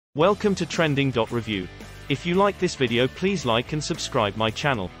Welcome to Trending.review. If you like this video, please like and subscribe my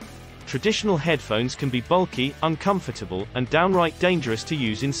channel. Traditional headphones can be bulky, uncomfortable, and downright dangerous to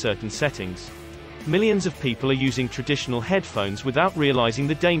use in certain settings. Millions of people are using traditional headphones without realizing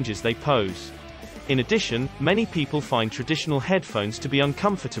the dangers they pose. In addition, many people find traditional headphones to be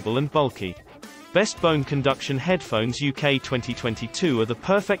uncomfortable and bulky. Best Bone Conduction Headphones UK 2022 are the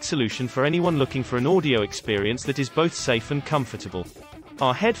perfect solution for anyone looking for an audio experience that is both safe and comfortable.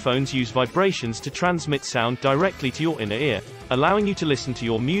 Our headphones use vibrations to transmit sound directly to your inner ear, allowing you to listen to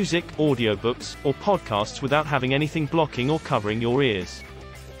your music, audiobooks, or podcasts without having anything blocking or covering your ears.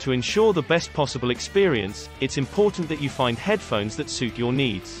 To ensure the best possible experience, it's important that you find headphones that suit your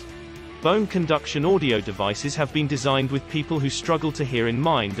needs. Bone conduction audio devices have been designed with people who struggle to hear in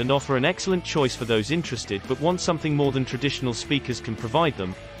mind and offer an excellent choice for those interested but want something more than traditional speakers can provide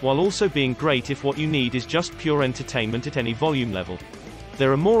them, while also being great if what you need is just pure entertainment at any volume level.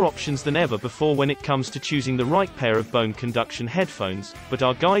 There are more options than ever before when it comes to choosing the right pair of bone conduction headphones, but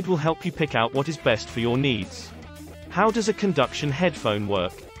our guide will help you pick out what is best for your needs. How does a conduction headphone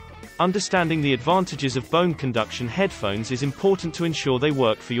work? Understanding the advantages of bone conduction headphones is important to ensure they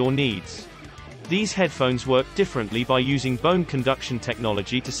work for your needs. These headphones work differently by using bone conduction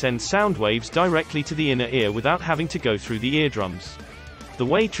technology to send sound waves directly to the inner ear without having to go through the eardrums. The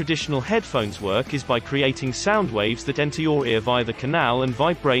way traditional headphones work is by creating sound waves that enter your ear via the canal and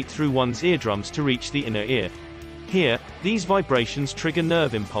vibrate through one's eardrums to reach the inner ear. Here, these vibrations trigger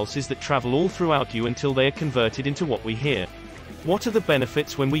nerve impulses that travel all throughout you until they are converted into what we hear. What are the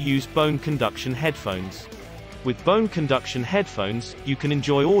benefits when we use bone conduction headphones? With bone conduction headphones, you can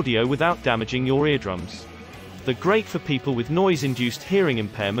enjoy audio without damaging your eardrums. They're great for people with noise-induced hearing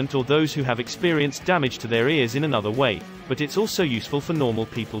impairment or those who have experienced damage to their ears in another way, but it's also useful for normal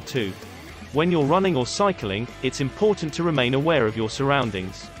people too. When you're running or cycling, it's important to remain aware of your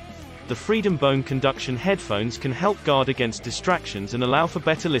surroundings. The Freedom Bone Conduction headphones can help guard against distractions and allow for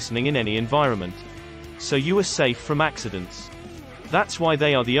better listening in any environment. So you are safe from accidents. That's why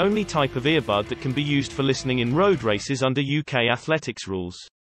they are the only type of earbud that can be used for listening in road races under UK athletics rules.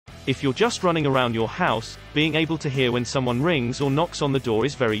 If you're just running around your house, being able to hear when someone rings or knocks on the door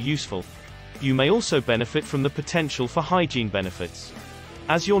is very useful. You may also benefit from the potential for hygiene benefits.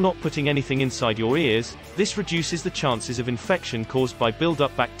 As you're not putting anything inside your ears, this reduces the chances of infection caused by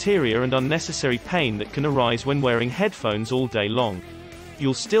build-up bacteria and unnecessary pain that can arise when wearing headphones all day long.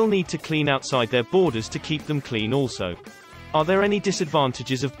 You'll still need to clean outside their borders to keep them clean also. Are there any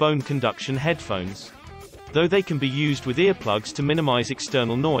disadvantages of bone conduction headphones? Though they can be used with earplugs to minimize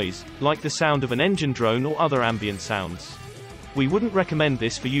external noise, like the sound of an engine drone or other ambient sounds. We wouldn't recommend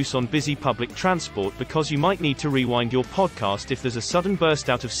this for use on busy public transport because you might need to rewind your podcast if there's a sudden burst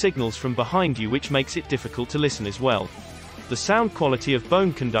out of signals from behind you, which makes it difficult to listen as well. The sound quality of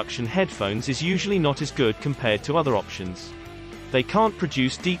bone conduction headphones is usually not as good compared to other options. They can't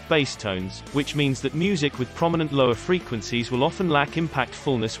produce deep bass tones, which means that music with prominent lower frequencies will often lack impact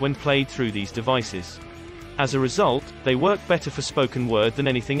fullness when played through these devices. As a result, they work better for spoken word than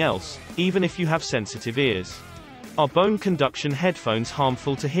anything else, even if you have sensitive ears. Are bone conduction headphones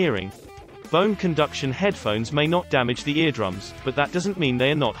harmful to hearing? Bone conduction headphones may not damage the eardrums, but that doesn't mean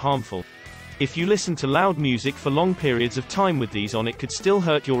they are not harmful. If you listen to loud music for long periods of time with these on, it could still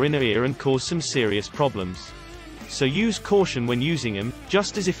hurt your inner ear and cause some serious problems. So use caution when using them,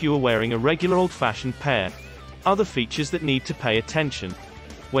 just as if you were wearing a regular old-fashioned pair. Other features that need to pay attention.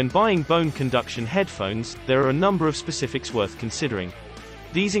 When buying bone conduction headphones, there are a number of specifics worth considering.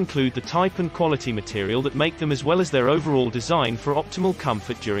 These include the type and quality material that make them, as well as their overall design for optimal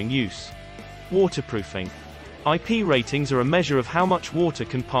comfort during use. Waterproofing. IP ratings are a measure of how much water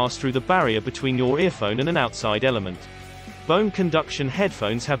can pass through the barrier between your earphone and an outside element. Bone conduction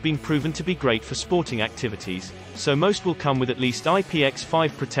headphones have been proven to be great for sporting activities, so most will come with at least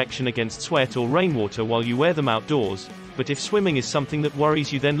IPX5 protection against sweat or rainwater while you wear them outdoors. But if swimming is something that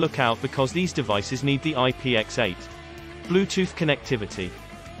worries you, then look out, because these devices need the IPX8. Bluetooth connectivity.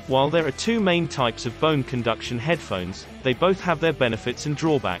 While there are two main types of bone conduction headphones, they both have their benefits and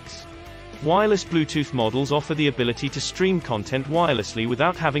drawbacks. Wireless Bluetooth models offer the ability to stream content wirelessly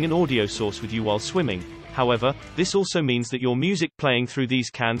without having an audio source with you while swimming. However, this also means that your music playing through these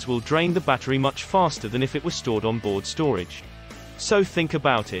cans will drain the battery much faster than if it were stored on board storage. So think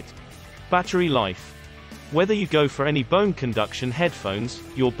about it. Battery life. Whether you go for any bone conduction headphones,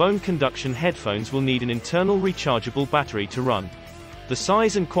 your bone conduction headphones will need an internal rechargeable battery to run. The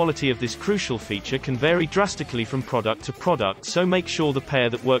size and quality of this crucial feature can vary drastically from product to product, so make sure the pair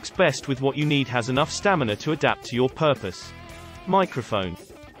that works best with what you need has enough stamina to adapt to your purpose. Microphone.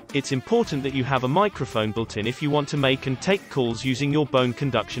 It's important that you have a microphone built in if you want to make and take calls using your bone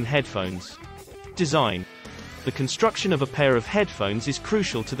conduction headphones. Design. The construction of a pair of headphones is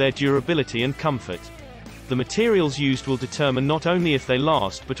crucial to their durability and comfort. The materials used will determine not only if they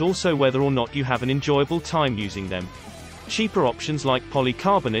last but also whether or not you have an enjoyable time using them. Cheaper options like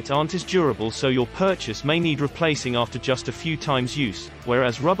polycarbonate aren't as durable, so your purchase may need replacing after just a few times use,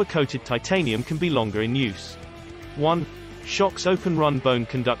 whereas rubber-coated titanium can be longer in use. 1. Shox Open Run Bone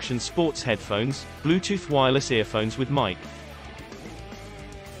Conduction Sports Headphones, Bluetooth Wireless Earphones with Mic.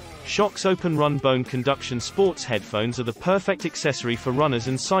 Shox Open Run Bone Conduction Sports Headphones are the perfect accessory for runners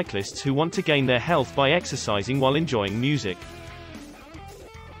and cyclists who want to gain their health by exercising while enjoying music.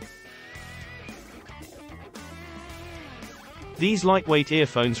 These lightweight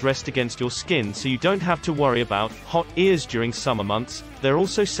earphones rest against your skin so you don't have to worry about hot ears during summer months. They're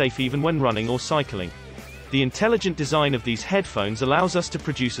also safe even when running or cycling. The intelligent design of these headphones allows us to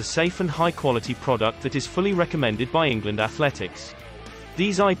produce a safe and high-quality product that is fully recommended by England Athletics.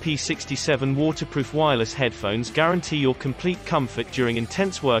 These IP67 waterproof wireless headphones guarantee your complete comfort during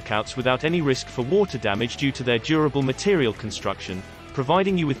intense workouts without any risk for water damage due to their durable material construction,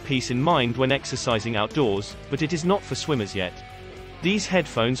 providing you with peace in mind when exercising outdoors, but it is not for swimmers yet. These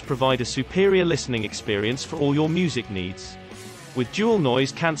headphones provide a superior listening experience for all your music needs. With dual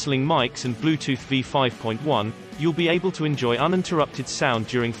noise-cancelling mics and Bluetooth V5.1, you'll be able to enjoy uninterrupted sound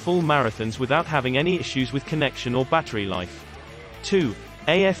during full marathons without having any issues with connection or battery life. 2.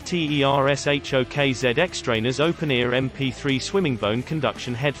 AFTERSHOKZ X-Trainers Open-Ear MP3 Swimming Bone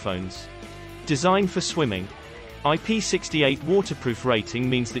Conduction Headphones. Designed for swimming. IP68 waterproof rating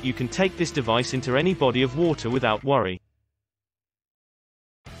means that you can take this device into any body of water without worry.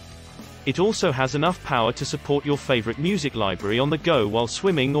 It also has enough power to support your favorite music library on the go while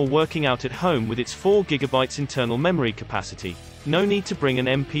swimming or working out at home with its 4 GB internal memory capacity. No need to bring an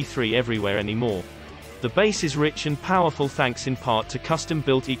MP3 everywhere anymore. The bass is rich and powerful thanks in part to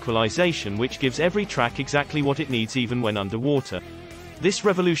custom-built equalization, which gives every track exactly what it needs even when underwater. This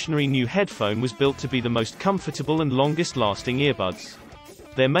revolutionary new headphone was built to be the most comfortable and longest-lasting earbuds.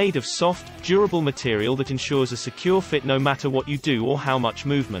 They're made of soft, durable material that ensures a secure fit no matter what you do or how much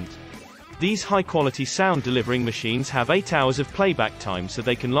movement. These high-quality sound-delivering machines have 8 hours of playback time, so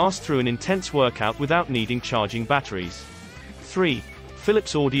they can last through an intense workout without needing charging batteries. 3.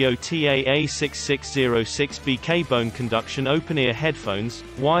 Philips Audio TAA6606BK Bone Conduction Open-Ear Headphones,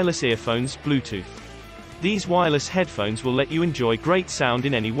 Wireless Earphones, Bluetooth. These wireless headphones will let you enjoy great sound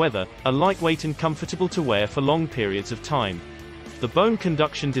in any weather, are lightweight and comfortable to wear for long periods of time. The bone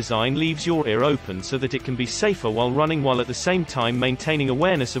conduction design leaves your ear open so that it can be safer while running, while at the same time maintaining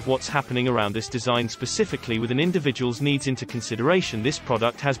awareness of what's happening around us. Designed specifically with an individual's needs into consideration, this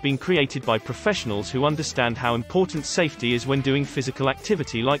product has been created by professionals who understand how important safety is when doing physical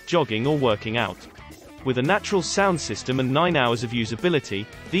activity like jogging or working out. With a natural sound system and 9 hours of usability,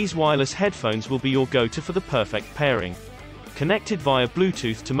 these wireless headphones will be your go-to for the perfect pairing. Connected via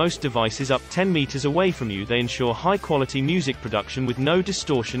Bluetooth to most devices up 10 meters away from you, they ensure high-quality music production with no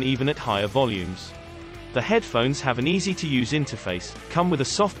distortion even at higher volumes. The headphones have an easy-to-use interface, come with a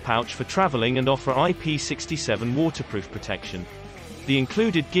soft pouch for traveling, and offer IP67 waterproof protection. The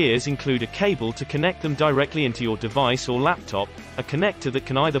included gears include a cable to connect them directly into your device or laptop, a connector that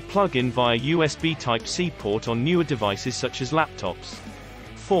can either plug in via USB Type-C port on newer devices such as laptops.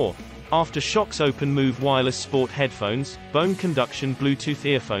 4. Aftershock's Open Move Wireless Sport Headphones, Bone Conduction Bluetooth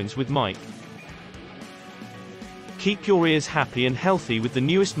Earphones with Mic. Keep your ears happy and healthy with the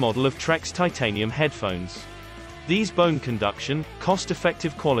newest model of Trex titanium headphones. These bone conduction,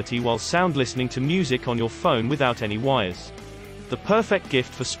 cost-effective quality while sound listening to music on your phone without any wires. The perfect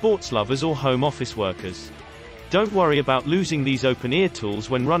gift for sports lovers or home office workers. Don't worry about losing these open-ear tools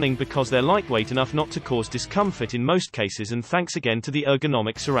when running because they're lightweight enough not to cause discomfort in most cases, and thanks again to the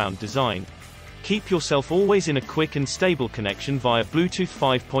ergonomic surround design. Keep yourself always in a quick and stable connection via Bluetooth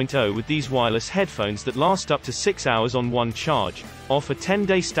 5.0 with these wireless headphones that last up to 6 hours on one charge, offer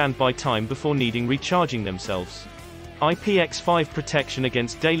 10-day standby time before needing recharging themselves. IPX5 protection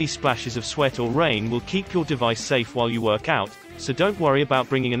against daily splashes of sweat or rain will keep your device safe while you work out, so don't worry about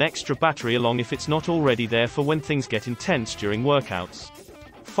bringing an extra battery along if it's not already there for when things get intense during workouts.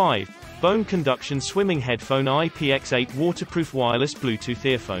 5. Bone Conduction Swimming Headphone IPX8 Waterproof Wireless Bluetooth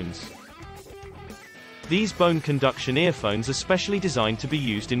Earphones. These bone conduction earphones are specially designed to be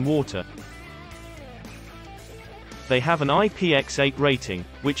used in water. They have an IPX8 rating,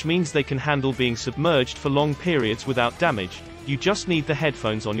 which means they can handle being submerged for long periods without damage. You just need the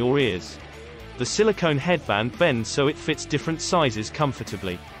headphones on your ears. The silicone headband bends so it fits different sizes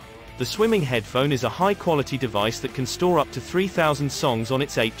comfortably. The swimming headphone is a high-quality device that can store up to 3,000 songs on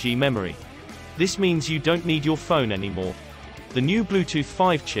its 8GB memory. This means you don't need your phone anymore. The new Bluetooth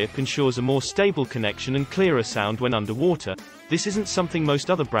 5 chip ensures a more stable connection and clearer sound when underwater. This isn't something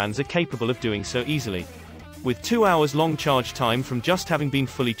most other brands are capable of doing so easily. With 2 hours long charge time from just having been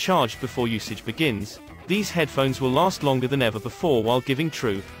fully charged before usage begins, these headphones will last longer than ever before while giving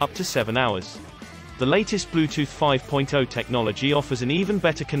true, up to 7 hours. The latest Bluetooth 5.0 technology offers an even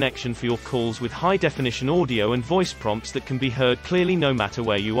better connection for your calls with high-definition audio and voice prompts that can be heard clearly no matter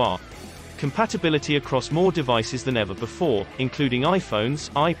where you are. Compatibility across more devices than ever before, including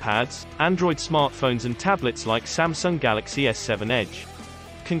iPhones, iPads, Android smartphones and tablets like Samsung Galaxy S7 Edge.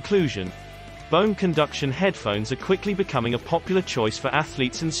 Conclusion: bone conduction headphones are quickly becoming a popular choice for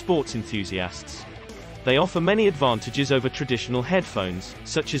athletes and sports enthusiasts. They offer many advantages over traditional headphones,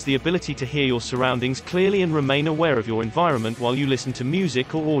 such as the ability to hear your surroundings clearly and remain aware of your environment while you listen to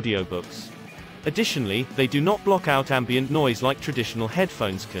music or audiobooks. Additionally, they do not block out ambient noise like traditional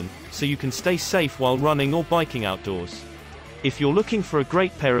headphones can, so you can stay safe while running or biking outdoors. If you're looking for a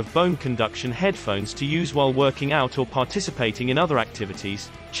great pair of bone conduction headphones to use while working out or participating in other activities,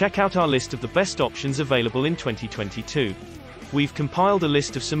 check out our list of the best options available in 2022. We've compiled a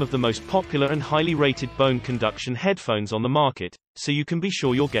list of some of the most popular and highly rated bone conduction headphones on the market, so you can be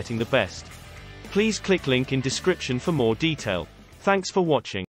sure you're getting the best. Please click link in description for more detail. Thanks for watching.